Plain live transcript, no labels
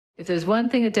If there's one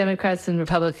thing that Democrats and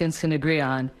Republicans can agree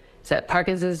on, it's that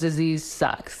Parkinson's disease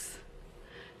sucks.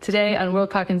 Today, on World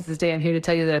Parkinson's Day, I'm here to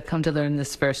tell you that I've come to learn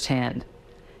this firsthand.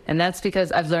 And that's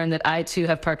because I've learned that I too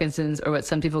have Parkinson's, or what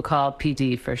some people call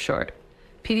PD for short.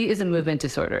 PD is a movement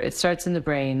disorder. It starts in the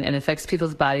brain and affects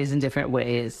people's bodies in different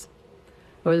ways.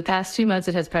 Over the past 2 months,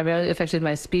 it has primarily affected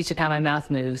my speech and how my mouth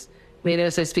moves. You may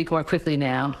notice I speak more quickly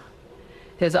now.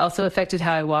 It has also affected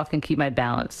how I walk and keep my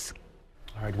balance.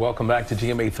 All right, welcome back to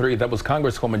GMA3. That was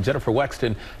Congresswoman Jennifer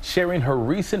Wexton sharing her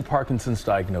recent Parkinson's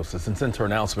diagnosis. And since her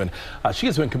announcement, she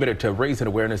has been committed to raising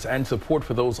awareness and support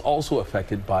for those also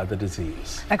affected by the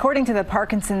disease. According to the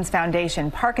Parkinson's Foundation,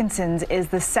 Parkinson's is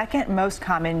the second most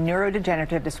common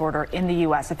neurodegenerative disorder in the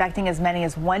U.S., affecting as many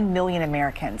as 1 million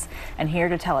Americans. And here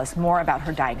to tell us more about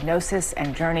her diagnosis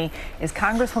and journey is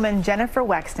Congresswoman Jennifer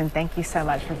Wexton. Thank you so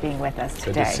much for being with us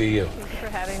today. Good to see you. Thank you for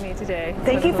having me today.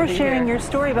 Thank you for sharing your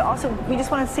story, but also we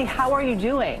just want to see, how are you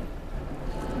doing?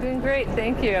 Doing great,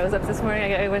 thank you. I was up this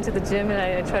morning, I went to the gym and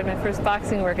I tried my first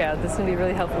boxing workout. This is going to be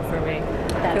really helpful for me.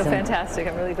 I feel fantastic.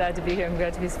 I'm really glad to be here. I'm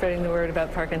glad to be spreading the word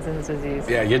about Parkinson's disease.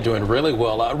 Yeah, you're doing really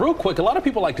well. Real quick, a lot of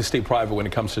people like to stay private when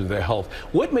it comes to their health.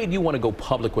 What made you want to go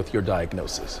public with your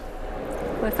diagnosis?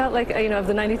 Well, I felt like, of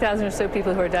the 90,000 or so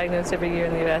people who are diagnosed every year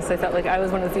in the U.S., I felt like I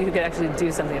was one of the few who could actually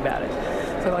do something about it.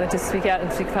 So I wanted to speak out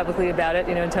and speak publicly about it,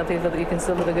 and tell people that you can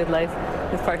still live a good life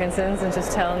with Parkinson's, and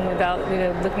just tell them about,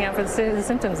 looking out for the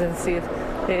symptoms and see if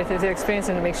they're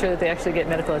experiencing it, and make sure that they actually get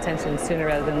medical attention sooner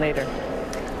rather than later.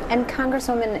 And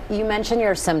Congresswoman, you mentioned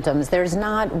your symptoms. There's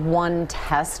not one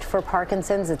test for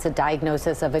Parkinson's. It's a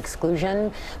diagnosis of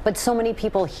exclusion. But so many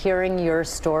people hearing your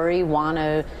story want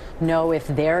to know if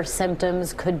their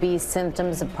symptoms could be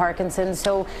symptoms of Parkinson's.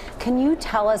 So can you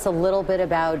tell us a little bit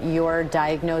about your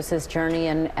diagnosis journey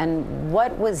and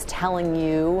what was telling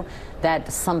you that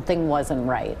something wasn't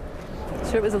right?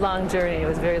 Sure, it was a long journey. It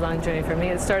was a very long journey for me.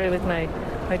 It started with my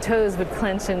toes would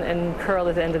clench and curl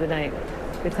at the end of the night.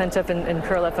 They'd clench up and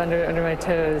curl up under my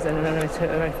toes and under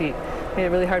my feet. It made it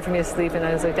really hard for me to sleep, and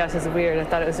I was like, gosh, this is weird. I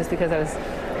thought it was just because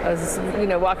I was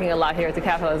walking a lot here at the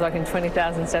Capitol. I was walking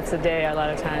 20,000 steps a day a lot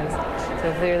of times.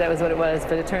 So I figured that was what it was,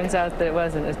 but it turns out that it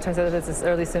wasn't. It turns out that it's this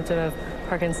early symptom of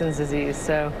Parkinson's disease.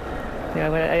 So, it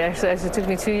actually took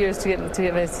me 2 years to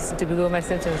Google my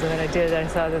symptoms, and when I did, I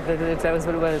saw that was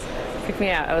what it was. It freaked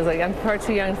me out. I was like, I'm far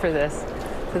too young for this.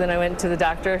 So then I went to the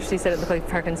doctor. She said it looked like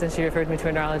Parkinson's. She referred me to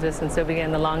a neurologist, and so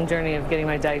began the long journey of getting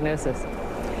my diagnosis.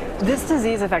 This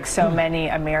disease affects so many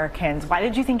Americans. Why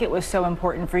did you think it was so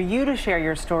important for you to share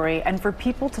your story and for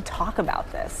people to talk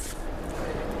about this?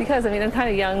 Because, I'm kind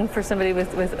of young for somebody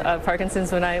with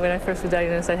Parkinson's. When I first was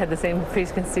diagnosed, I had the same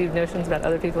preconceived notions about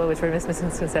other people, which were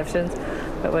misconceptions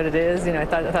about what it is. I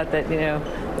thought that,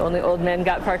 only old men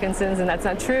got Parkinson's, and that's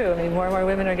not true. More and more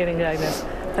women are getting diagnosed.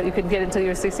 I thought you could get it until you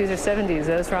were 60s or 70s.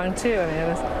 That was wrong, too. I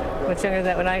was much younger than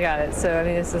that when I got it. So,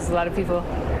 it's just a lot of people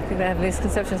think they have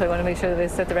misconceptions. So I want to make sure that they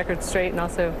set the record straight and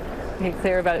also make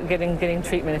clear about getting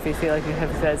treatment if you feel like you have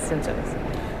bad symptoms.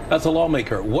 As a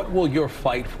lawmaker, what will your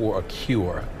fight for a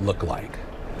cure look like?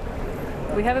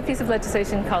 We have a piece of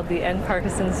legislation called the End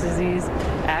Parkinson's Disease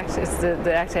Act. It's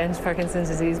the Act to End Parkinson's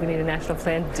Disease. We need a national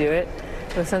plan to do it.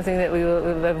 It was something that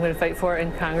I'm going to fight for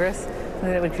in Congress,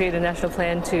 something that would create a national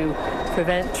plan to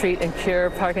prevent, treat, and cure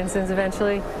Parkinson's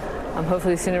eventually,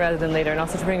 hopefully sooner rather than later, and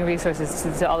also to bring resources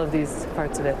to all of these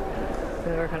parts of it. I'm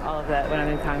going to work on all of that when I'm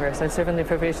in Congress. I serve on the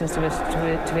Appropriations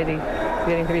Committee.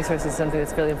 Getting the resources is something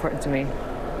that's really important to me.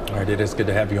 All right, it is good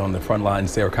to have you on the front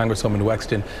lines there. Congresswoman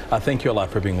Wexton, thank you a lot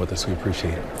for being with us. We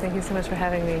appreciate it. Thank you so much for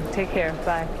having me. Take care.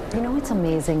 Bye. What's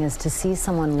amazing is to see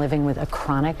someone living with a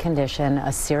chronic condition,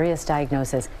 a serious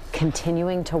diagnosis,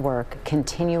 continuing to work,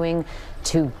 continuing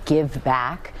to give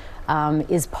back,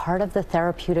 is part of the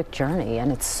therapeutic journey, and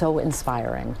it's so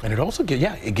inspiring. And it also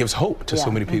gives hope to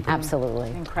so many people.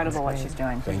 Absolutely. Incredible what she's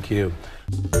doing. Thank you.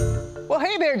 Well,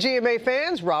 hey there, GMA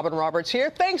fans. Robin Roberts here.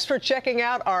 Thanks for checking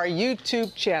out our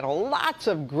YouTube channel. Lots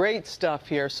of great stuff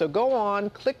here. So go on,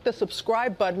 click the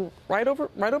subscribe button right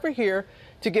over here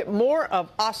to get more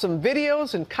of awesome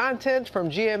videos and content from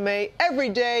GMA every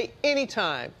day,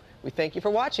 anytime. We thank you for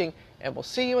watching, and we'll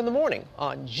see you in the morning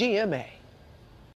on GMA.